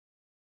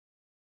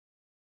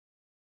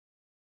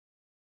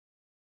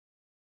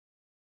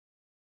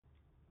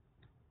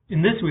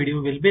In this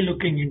video, we'll be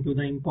looking into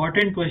the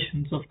important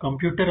questions of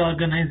computer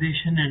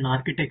organization and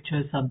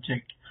architecture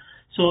subject.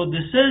 So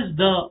this is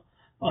the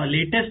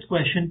latest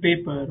question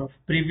paper of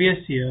previous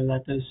year,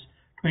 that is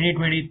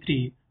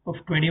 2023 of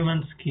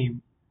 21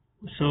 scheme.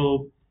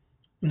 So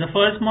in the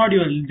first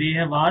module, they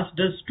have asked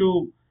us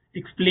to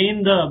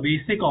explain the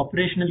basic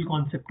operational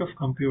concept of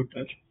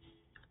computer.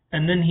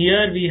 And then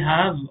here we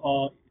have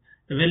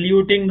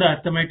evaluating the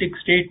arithmetic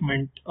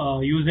statement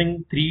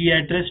using 3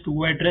 address,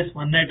 2 address,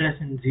 1 address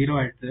and 0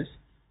 address.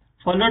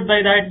 Followed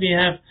by that we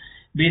have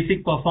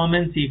basic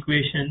performance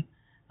equation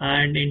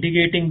and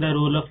indicating the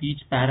role of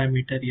each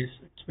parameter. Yes,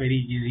 it's very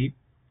easy.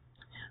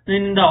 Then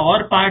in the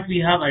OR part we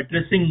have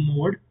addressing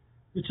mode,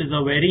 which is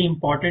a very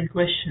important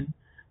question,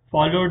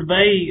 followed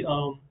by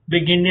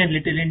big Indian,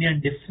 little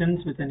Indian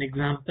difference with an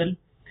example,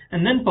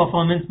 and then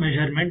performance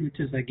measurement,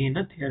 which is again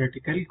a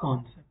theoretical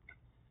concept.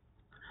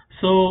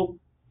 So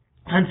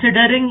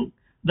considering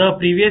the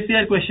previous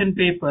year question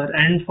paper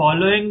and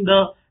following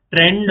the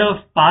trend of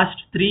past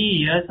 3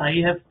 years, I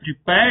have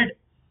prepared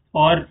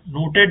or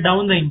noted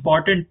down the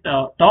important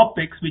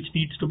topics which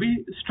needs to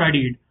be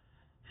studied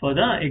for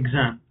the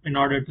exam in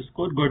order to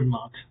score good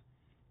marks.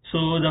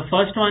 So the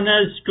first one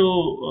is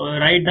to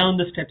write down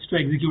the steps to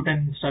execute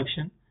an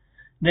instruction.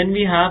 Then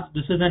we have,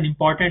 this is an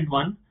important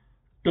one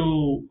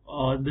to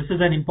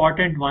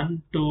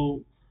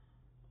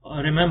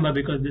remember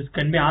because this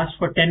can be asked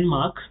for 10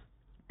 marks.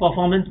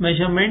 Performance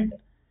measurement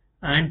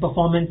and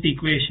performance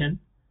equation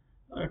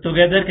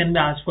together can be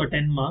asked for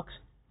 10 marks.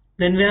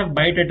 Then we have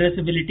byte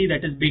addressability,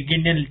 that is big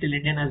Indian, little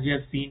Indian, as we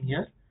have seen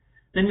here.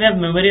 Then we have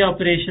memory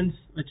operations,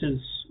 which is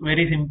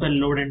very simple,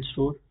 load and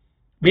store.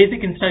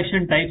 Basic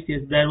instruction types, yes,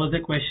 there was a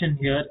question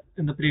here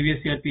in the previous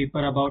year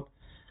paper about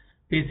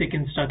basic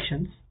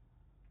instructions.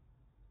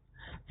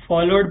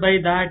 Followed by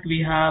that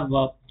we have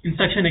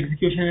instruction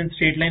execution and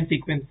straight line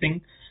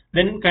sequencing.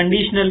 Then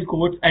conditional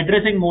codes,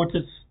 addressing modes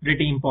is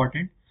pretty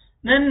important.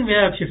 Then we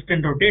have shift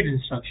and rotate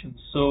instructions.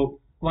 So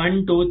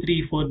 1, 2,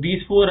 3, 4.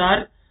 These 4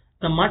 are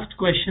the must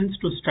questions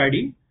to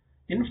study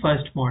in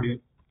first module.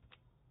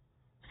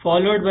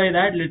 Followed by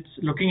that, let's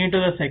looking into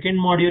the second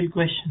module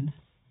questions.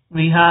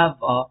 We have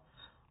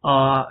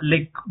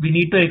we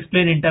need to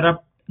explain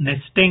interrupt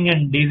nesting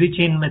and daisy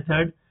chain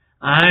method,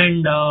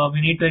 and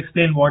we need to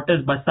explain what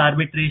is bus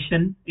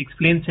arbitration,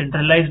 explain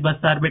centralized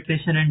bus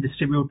arbitration and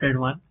distributed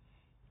one.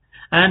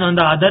 And on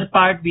the other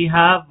part, we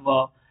have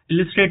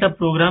illustrate a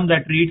program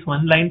that reads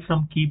one line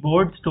from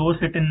keyboard, stores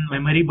it in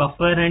memory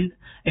buffer and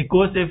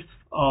echoes if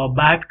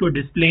back to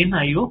display in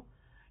IO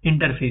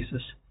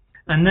interfaces.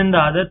 And then the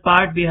other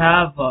part we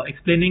have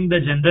explaining the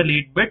general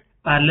 8-bit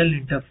parallel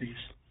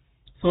interface.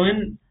 So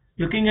in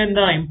looking at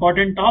the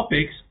important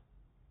topics,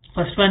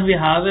 first one we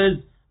have is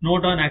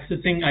note on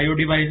accessing IO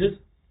devices.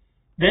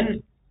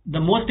 Then the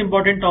most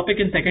important topic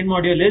in second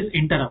module is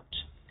interrupts.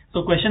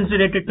 So questions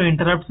related to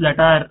interrupts, that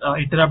are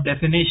interrupt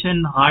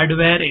definition,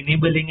 hardware,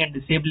 enabling and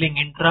disabling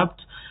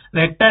interrupts,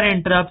 vector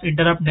interrupts,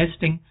 interrupt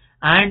nesting,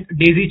 and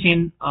daisy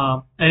chain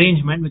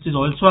arrangement, which is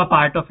also a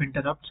part of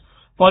interrupts.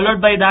 Followed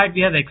by that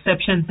we have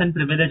exceptions and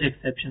privilege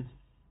exceptions.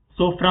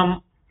 So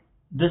from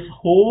this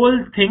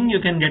whole thing you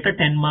can get a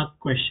 10-mark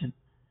question.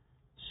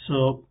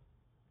 So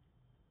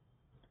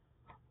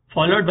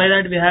followed by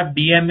that we have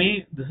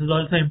DMA, this is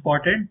also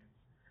important.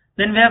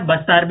 Then we have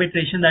bus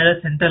arbitration, that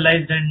is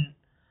centralized and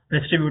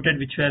distributed,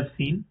 which we have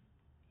seen.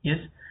 Yes.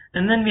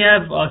 And then we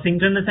have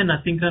synchronous and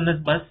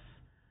asynchronous bus,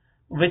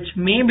 which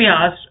may be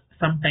asked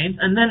sometimes.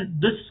 And then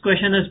this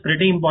question is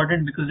pretty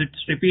important because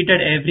it's repeated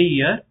every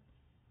year.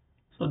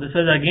 So this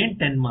is again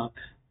 10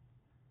 marks.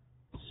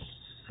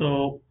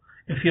 So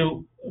if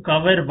you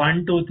cover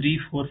 1, 2, 3,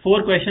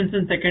 4 questions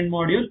in second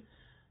module,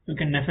 you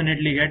can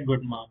definitely get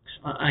good marks.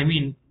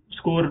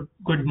 Score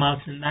good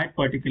marks in that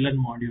particular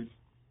module.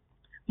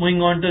 Moving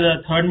on to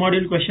the third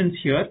module questions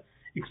here.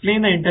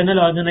 Explain the internal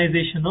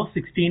organization of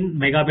 16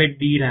 megabit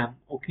DRAM.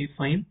 Okay,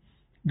 fine.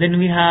 Then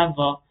we have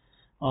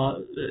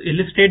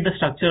illustrate the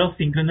structure of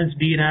synchronous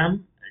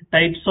DRAM,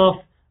 types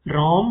of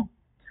ROM,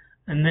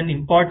 and then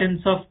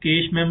importance of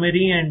cache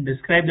memory, and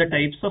describe the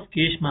types of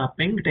cache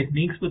mapping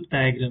techniques with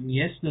diagram.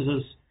 Yes, this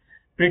is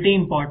pretty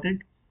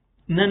important.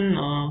 And then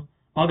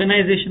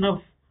organization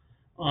of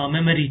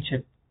memory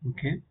chip.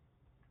 Okay.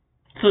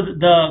 So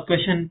the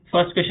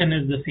first question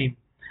is the same.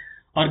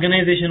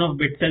 Organization of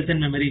bit cells in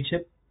memory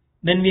chip.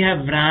 Then we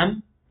have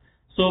RAM.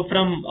 So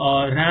from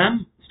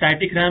RAM,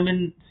 static RAM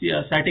and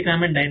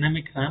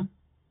dynamic RAM.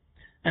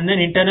 And then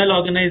internal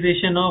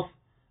organization of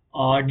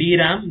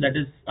DRAM, that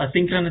is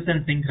asynchronous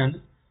and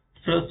synchronous.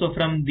 So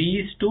from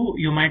these two,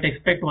 you might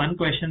expect one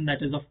question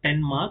that is of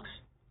 10 marks.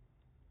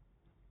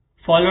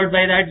 Followed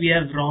by that, we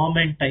have ROM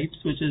and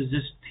types, which is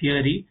just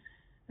theory.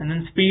 And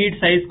then speed,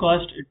 size,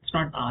 cost, it's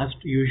not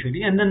asked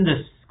usually. And then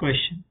this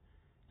question.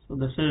 So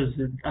this is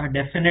a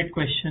definite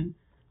question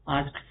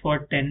asked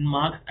for 10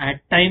 marks.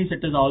 At times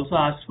it is also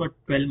asked for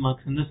 12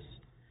 marks. In this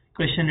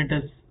question it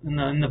is, in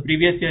the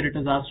previous year it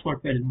is asked for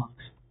 12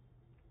 marks.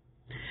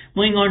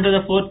 Moving on to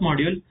the fourth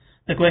module,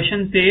 the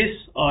question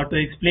says to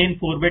explain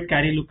 4-bit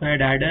carry lookup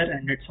adder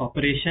and its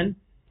operation.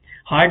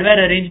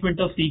 Hardware arrangement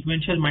of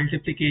sequential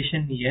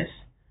multiplication, yes.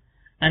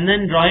 And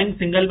then drawing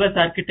single bus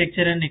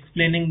architecture and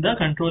explaining the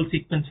control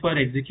sequence for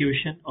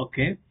execution,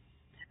 okay.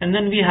 And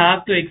then we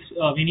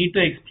need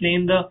to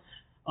explain the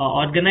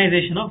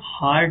organization of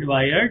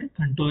hardwired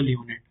control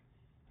unit.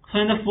 So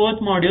in the fourth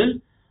module,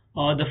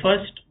 the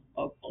first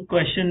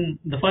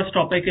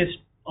topic is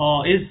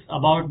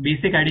about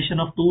basic addition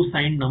of two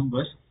signed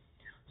numbers.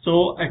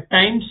 So at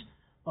times,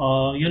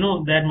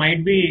 there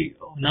might be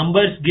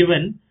numbers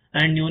given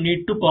and you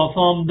need to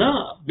perform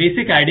the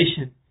basic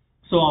addition.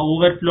 So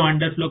overflow,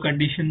 underflow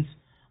conditions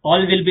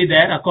all will be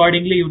there.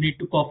 Accordingly, you need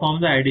to perform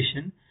the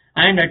addition.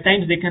 And at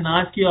times they can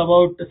ask you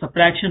about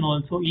subtraction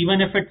also.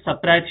 Even if it's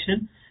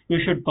subtraction, you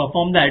should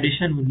perform the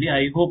addition only.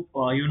 I hope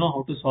you know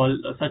how to solve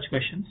such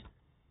questions.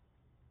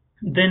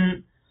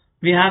 Then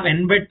we have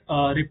n-bit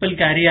ripple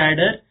carry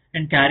adder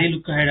and carry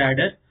look ahead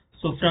adder.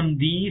 So from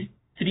these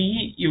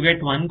three, you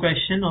get one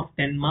question of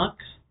 10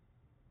 marks.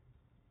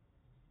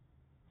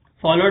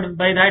 Followed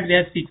by that, we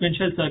have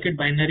sequential circuit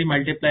binary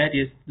multiplier.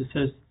 Yes, this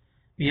is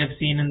we have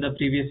seen in the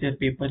previous year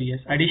paper. Yes,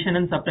 addition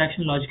and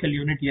subtraction logical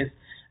unit. Yes,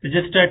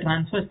 register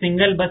transfer,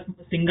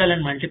 single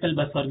and multiple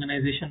bus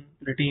organization,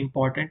 pretty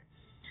important.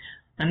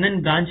 And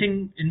then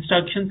branching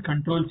instructions,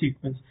 control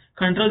sequence.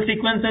 Control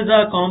sequence is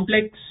a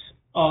complex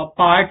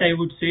part, I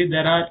would say.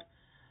 There are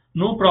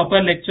no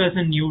proper lectures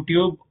in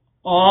YouTube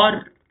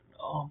or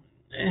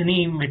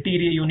any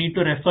material. You need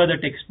to refer the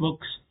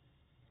textbooks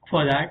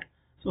for that.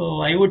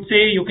 So I would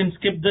say you can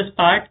skip this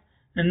part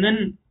and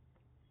then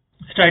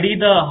study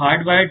the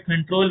hardwired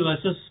control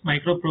versus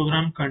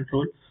microprogram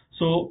control.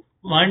 So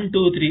 1,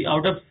 2, 3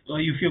 out of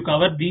if you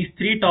cover these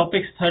three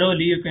topics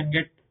thoroughly, you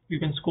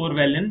can score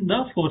well in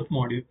the fourth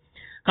module.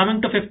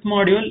 Coming to fifth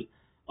module,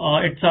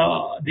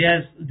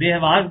 they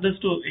have asked us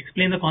to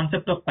explain the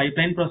concept of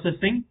pipeline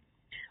processing,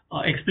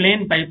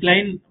 explain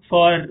pipeline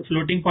for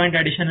floating point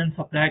addition and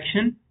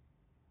subtraction,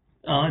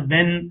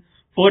 then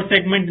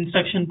 4-segment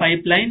instruction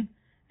pipeline,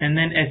 and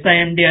then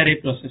SIMD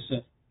array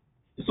processor.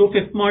 So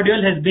fifth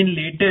module has been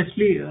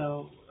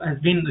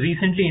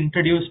recently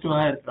introduced to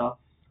our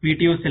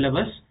VTU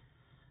syllabus.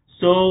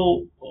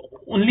 So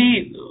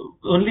only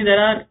there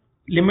are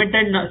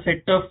limited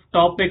set of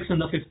topics in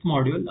the fifth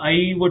module.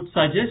 I would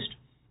suggest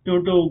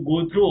you to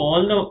go through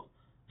all the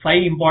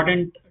 5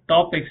 important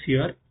topics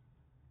here,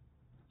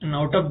 and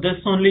out of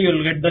this only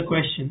you'll get the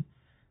question.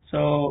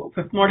 So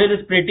fifth module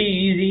is pretty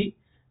easy,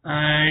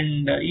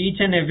 and each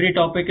and every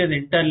topic is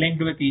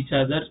interlinked with each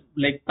other,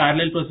 like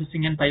parallel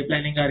processing and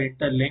pipelining are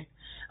interlinked,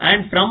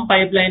 and from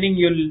pipelining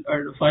you'll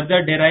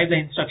further derive the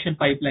instruction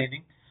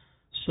pipelining.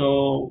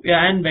 So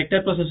yeah, and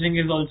vector processing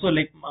is also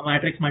like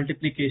matrix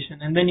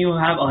multiplication, and then you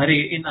have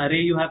array. In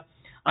array you have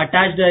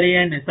attached array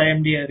and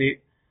SIMD array,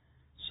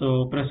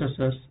 so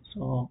processors.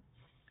 So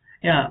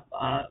yeah,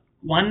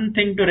 one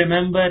thing to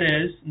remember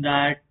is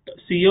that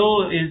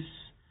CO is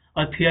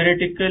a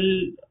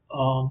theoretical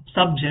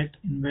subject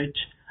in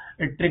which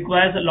it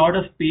requires a lot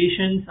of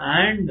patience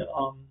and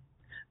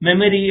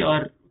memory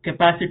or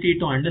capacity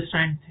to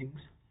understand things.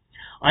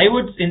 I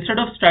would, instead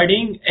of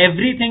studying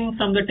everything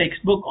from the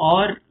textbook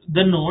or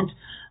the notes,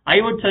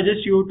 I would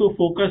suggest you to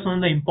focus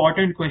on the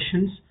important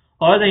questions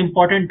or the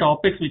important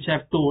topics which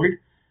I've told,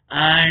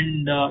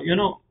 and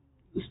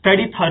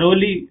study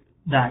thoroughly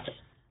that.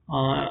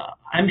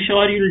 I'm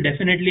sure you'll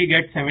definitely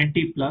get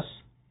 70 plus.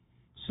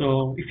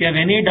 So if you have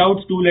any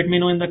doubts, do let me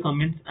know in the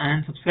comments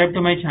and subscribe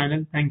to my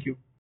channel. Thank you.